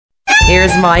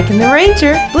Here's Mike and the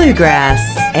Ranger, bluegrass,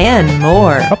 and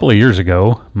more. A couple of years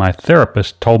ago, my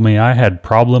therapist told me I had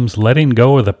problems letting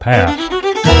go of the past.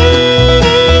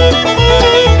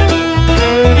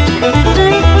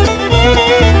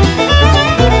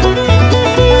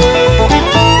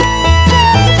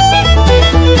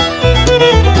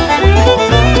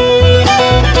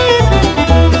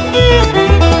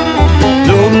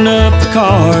 Loading up the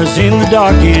cars in the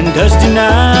dark and dusty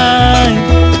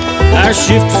night. Our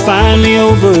shift was finally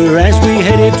over as we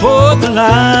headed toward the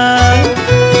line.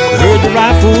 We heard the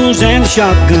rifles and the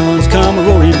shotguns come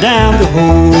rolling down the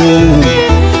hole.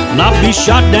 And I'll be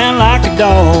shot down like a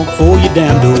dog for you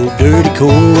damned old dirty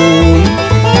cold.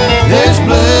 There's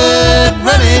blood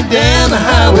running down the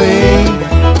highway.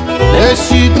 They're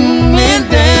shooting men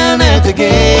down at the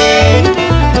gate.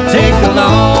 Take a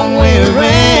long way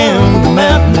around the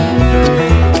mountain.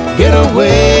 Get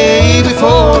away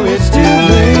before it's too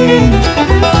late.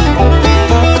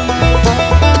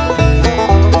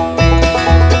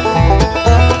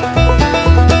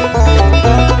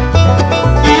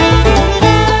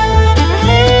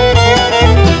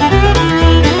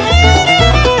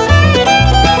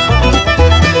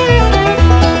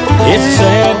 It's a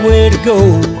sad way to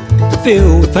go,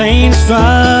 filled with pain and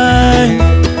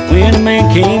strife, when a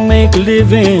man can't make a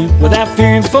living without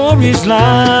fearing for his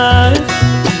life.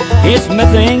 It's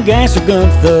methane gas or gun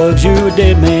thugs, you're a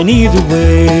dead man either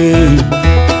way.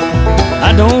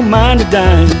 I don't mind a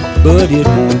dying, but it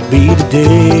won't be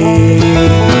today.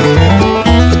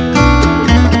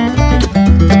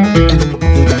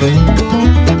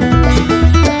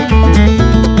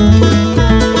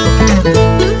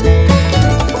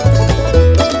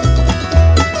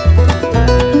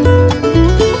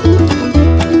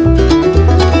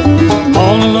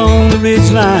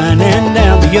 Line and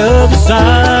down the other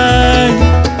side,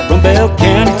 from Bell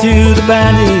County to the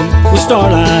valley, with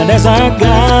Starlight as our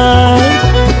guide.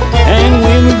 And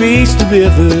when we reach the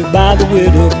river by the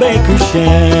Widow Baker's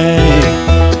shack,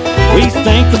 we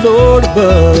thank the Lord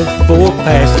above for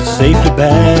passing safely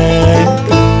back.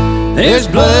 There's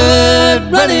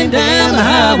blood running down the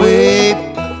highway.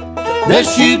 They're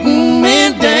shooting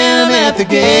men down at the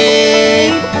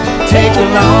gate. Take a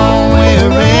long way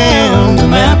around the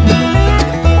mountain.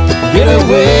 Get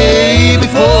away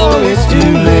before it's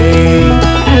too late.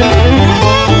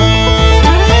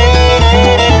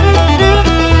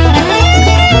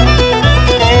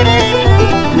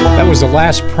 That was the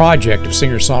last project of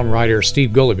singer-songwriter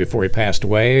Steve Gulley before he passed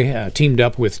away, teamed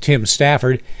up with Tim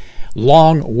Stafford.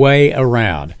 Long Way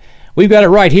Around. We've got it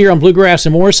right here on Bluegrass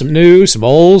and More. Some new, some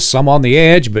old, some on the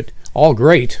edge, but all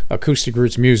great acoustic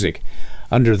roots music.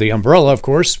 Under the umbrella, of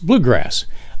course, bluegrass.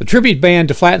 The tribute band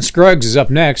to Flatt and Scruggs is up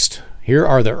next. Here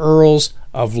are the Earls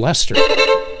of Leicester.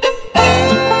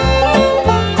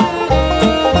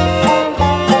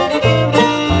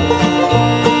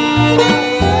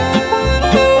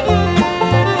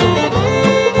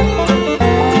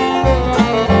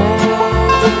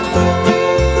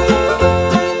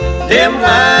 Them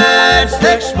lights,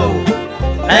 thick smoke,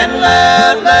 and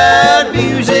loud, loud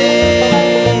music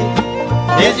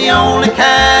is the only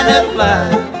kind of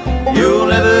life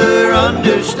you'll ever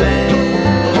understand.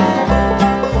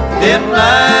 Them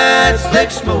lights,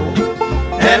 thick smoke,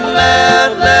 and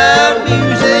loud, loud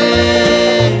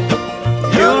music,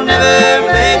 you'll never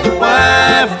make a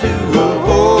wife to a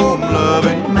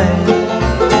home-loving man.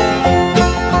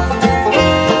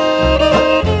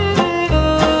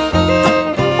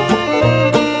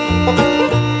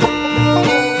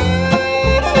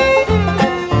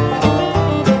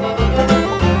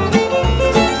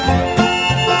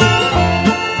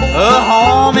 A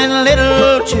home and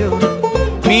little children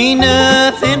mean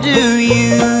nothing to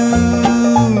you.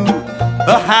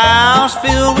 A house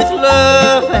filled with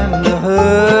love and a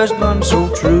husband so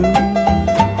true.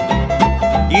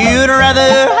 You'd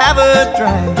rather have a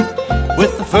drink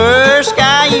with the first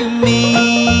guy you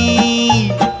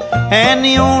meet, and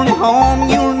the only home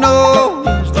you'll know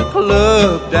is the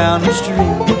club down the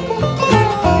street.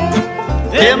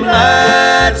 Them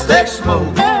lights, thick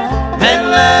smoke, and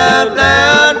loud,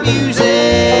 loud music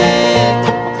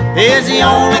is the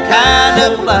only kind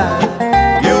of life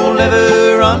you'll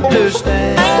ever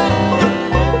understand.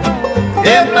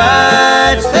 Them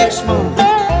lights, thick smoke,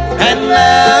 and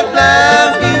loud,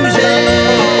 loud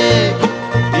music,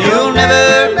 you'll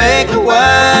never make a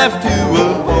wife to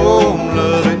a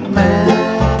home-loving man.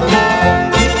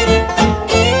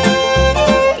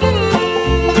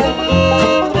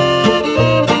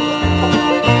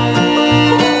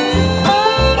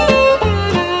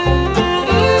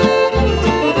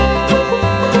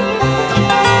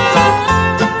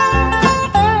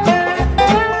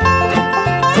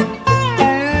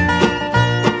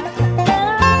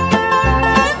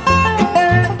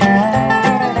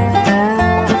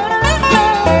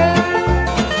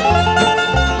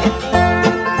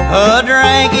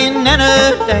 drinking and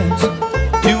a dancing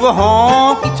to a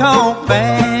honky-tonk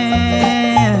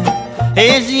band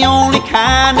is the only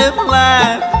kind of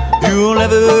life you'll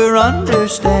ever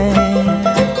understand.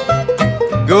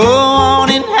 Go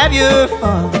on and have your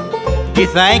fun. You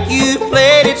think you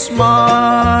played it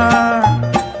smart?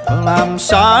 Well, I'm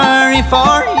sorry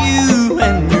for you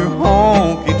and your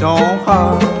honky-tonk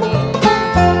heart.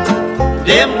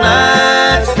 Dim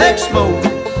lights, thick smoke,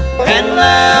 and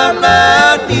loud,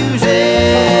 loud music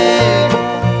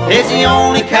is the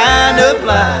only kind of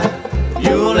life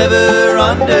you'll ever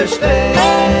understand.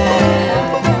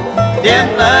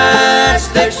 Dim lights,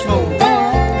 thick smoke,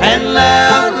 and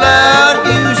loud, loud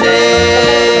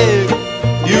music,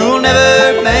 you'll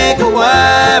never make a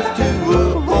wife to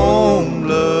a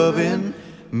home-loving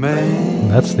man.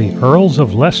 That's the Earls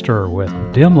of Leicester with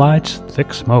Dim Lights,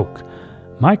 Thick Smoke.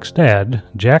 Mike's dad,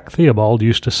 Jack Theobald,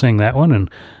 used to sing that one, and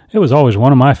it was always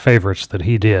one of my favorites that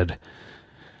he did.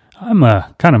 I'm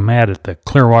kind of mad at the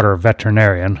Clearwater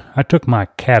veterinarian. I took my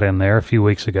cat in there a few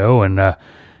weeks ago, and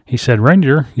he said,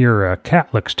 "Ranger, your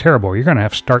cat looks terrible. You're going to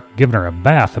have to start giving her a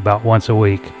bath about once a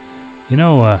week." You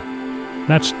know,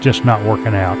 that's just not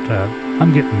working out.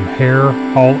 I'm getting hair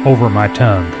all over my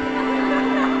tongue.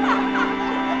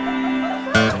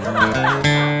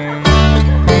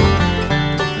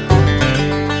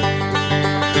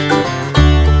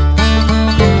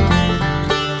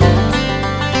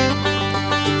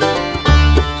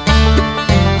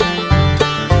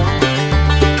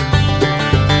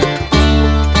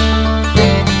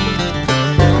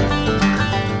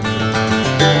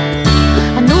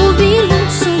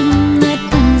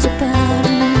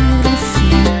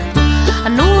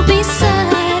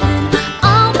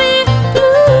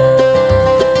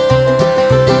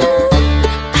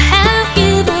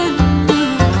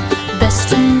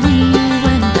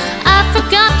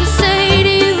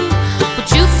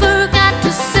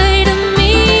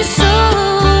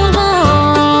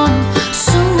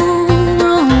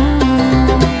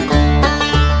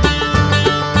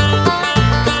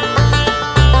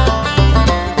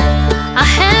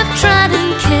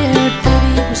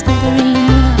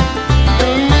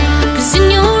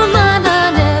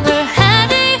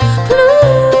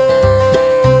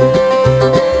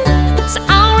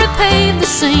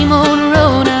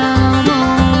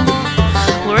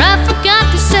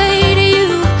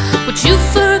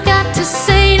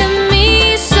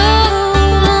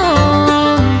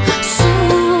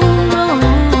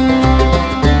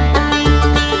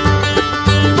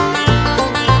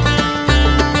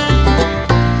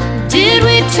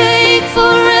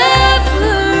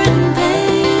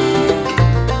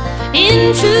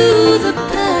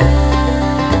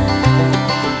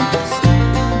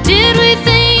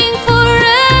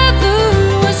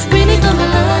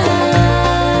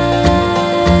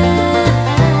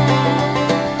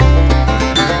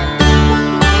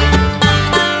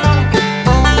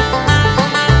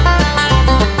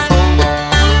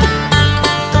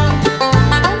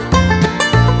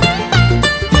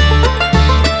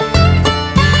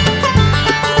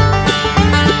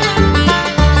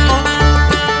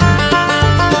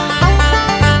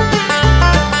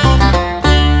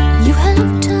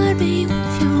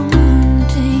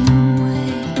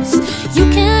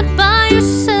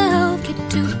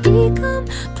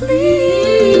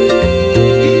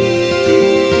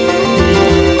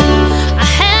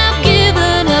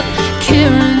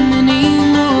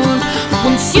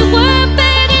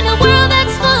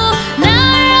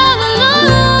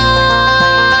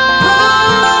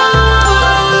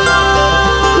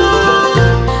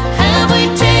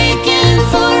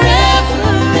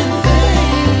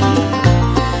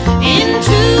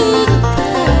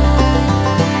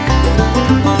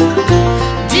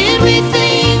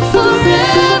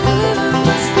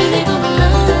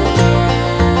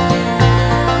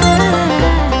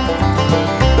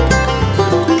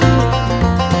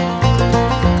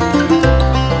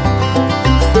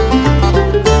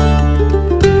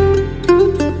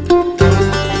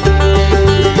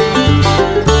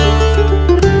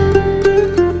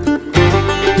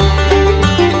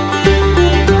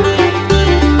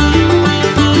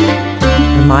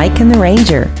 Mike and the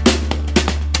Ranger.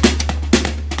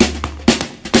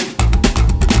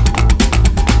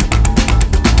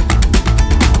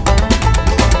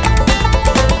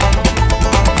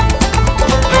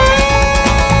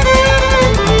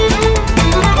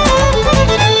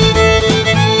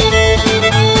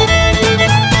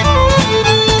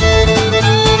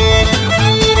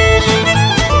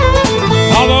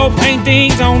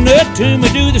 paintings on the tomb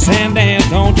do the sand dance,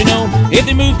 don't you know? If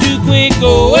they move too quick,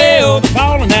 oh well, they're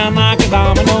falling down like a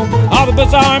domino. All the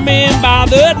bizarre men by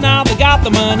the now they got the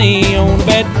money on the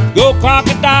bed. Go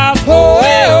crocodiles, oh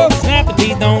well, snap the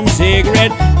teeth on the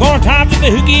cigarette. Four times with the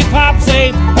hooky pop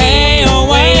say, hey oh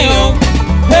well,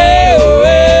 hey oh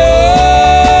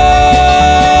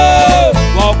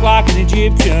well. Walk like an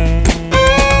Egyptian.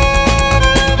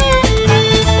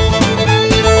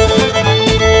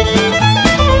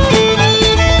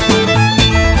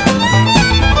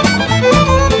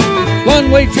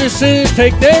 Waitresses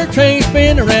take their trays,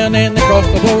 spin around and they cross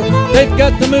the floor. They've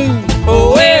got the move,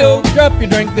 oh well. Drop your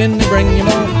drink, then they bring you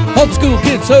more. All the school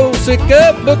kids so sick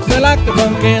of books, they like the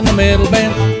funk and the metal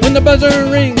band. When the buzzer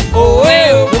rings, oh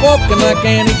well, they're walking like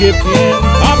an Egyptian.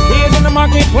 All the kids in the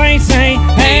marketplace say,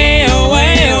 hey oh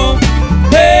well,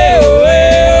 hey oh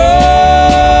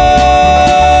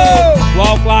well.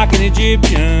 Walk like an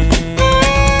Egyptian.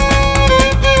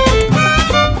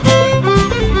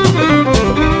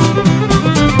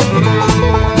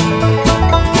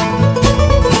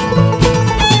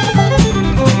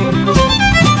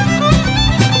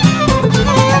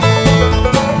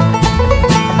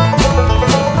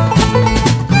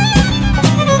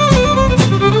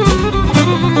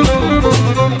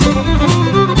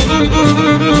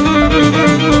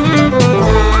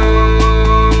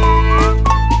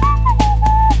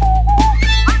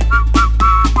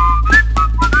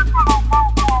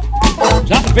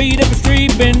 Feet up a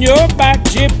street, bend your back,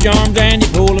 shift your arms and you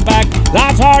pull it back.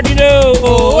 Life's hard, you know,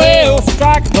 oh well, so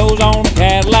strike a pose on a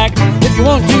Cadillac. If you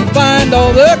want to find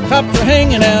all the cops are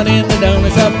hanging out in the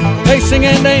donut shop. They sing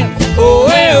and dance, oh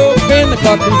well, spin the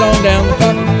clock comes on down the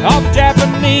clock. All the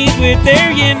Japanese with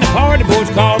their yen, the party boys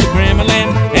called the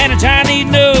Kremlin. And the Chinese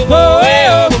know, oh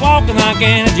well, they're walking like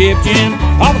an Egyptian.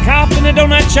 All the cops in the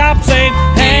donut shop say,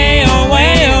 hey oh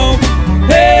well,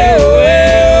 hey oh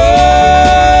well.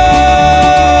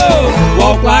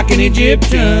 Walk like an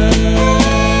Egyptian.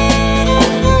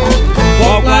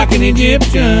 Walk like an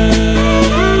Egyptian.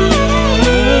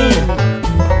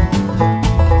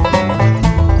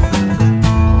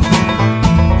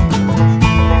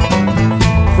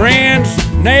 Friends,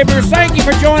 neighbors, thank you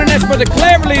for joining us for the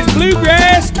Cleverly's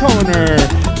Bluegrass Corner.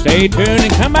 Stay tuned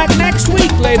and come back next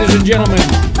week, ladies and gentlemen.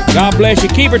 God bless you.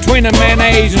 Keep between the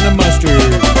mayonnaise and the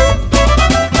mustard.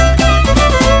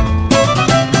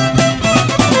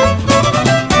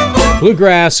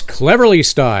 Bluegrass Cleverly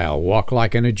style, Walk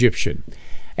Like an Egyptian.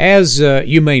 As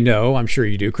you may know, I'm sure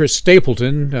you do, Chris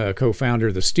Stapleton, co-founder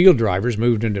of the Steel Drivers,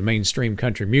 moved into mainstream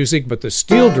country music, but the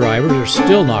Steel Drivers are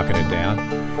still knocking it down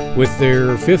with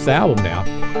their 5th album now.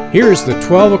 Here's the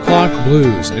 12 O'Clock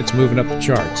Blues, and it's moving up the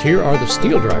charts. Here are the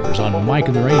Steel Drivers on Mike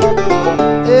and the Ranger.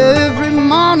 Every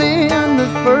morning, the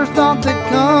first thought that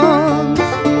comes,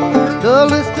 the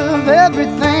list of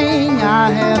everything I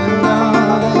haven't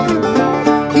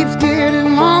done. Keeps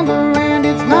getting longer and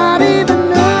it's not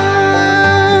even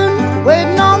done.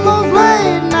 Waiting on those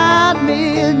late night,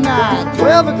 midnight,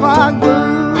 12 o'clock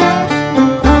blues.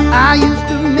 I used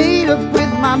to meet up with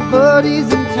my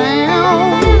buddies in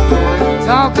town,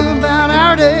 talk about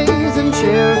our days and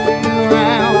share a few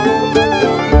rounds.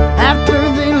 After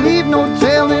they leave, no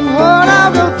telling what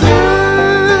I'll go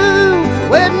through.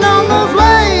 Waiting on those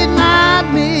late night,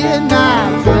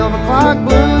 midnight, 12 o'clock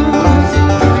blues.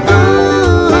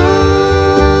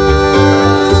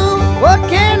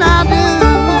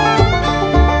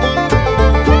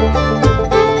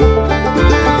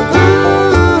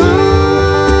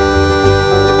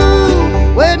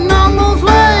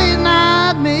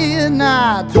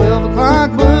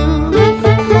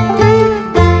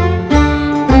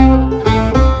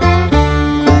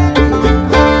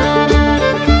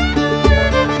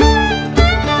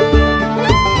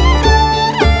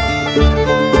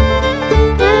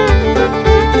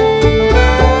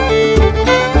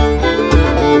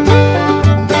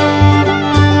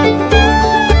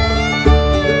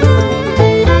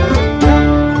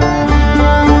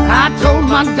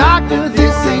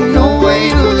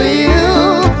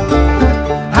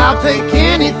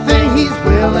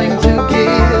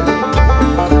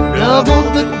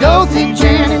 Dosage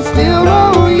and it's still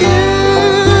no use.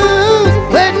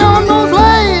 Waiting on those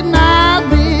late night,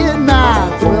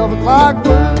 midnight, 12 o'clock.